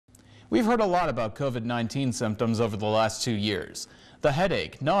We've heard a lot about COVID-19 symptoms over the last 2 years. The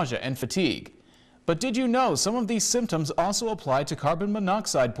headache, nausea, and fatigue. But did you know some of these symptoms also apply to carbon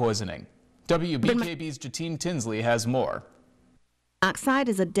monoxide poisoning? WBKB's Jatine Tinsley has more. Monoxide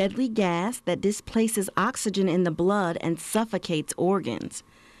is a deadly gas that displaces oxygen in the blood and suffocates organs.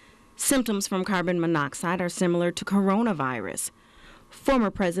 Symptoms from carbon monoxide are similar to coronavirus. Former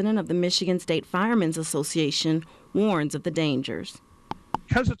president of the Michigan State Firemen's Association warns of the dangers.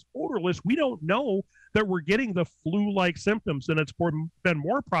 Because it's odorless, we don't know that we're getting the flu-like symptoms, and it's been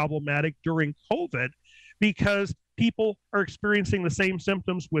more problematic during COVID because people are experiencing the same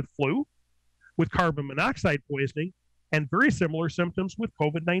symptoms with flu, with carbon monoxide poisoning, and very similar symptoms with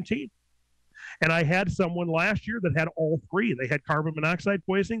COVID-19. And I had someone last year that had all three. They had carbon monoxide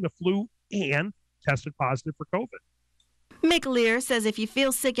poisoning, the flu, and tested positive for COVID. Mich We've says if you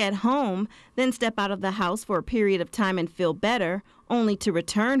feel sick at home, then step out of the house for a period of time and feel better, only to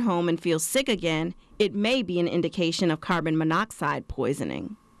return home and feel sick again, it may be an indication of carbon monoxide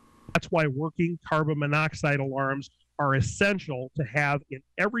poisoning. That's why working carbon monoxide alarms are essential to have in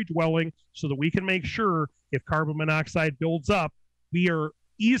every dwelling so that we can make sure if carbon monoxide builds up, we are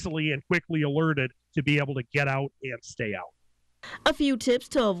easily and quickly alerted to be able to get out and stay out. A few tips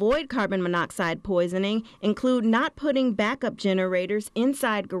to avoid carbon monoxide poisoning include not putting backup generators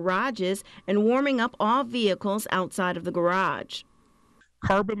inside garages and warming up all vehicles outside of the garage.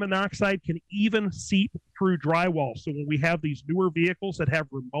 Carbon monoxide can even seep through drywall. So when we have these newer vehicles that have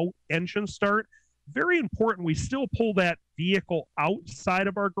remote engine start, very important we still pull that vehicle outside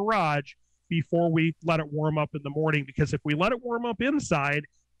of our garage before we let it warm up in the morning, because if we let it warm up inside,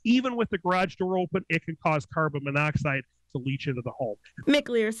 even with the garage door open, it can cause carbon monoxide to leach into the home. Mich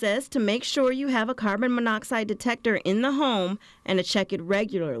We've says to make sure you have a carbon monoxide detector in the home and to check it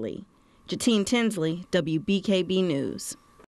regularly. Jatine Tinsley, WBKB News.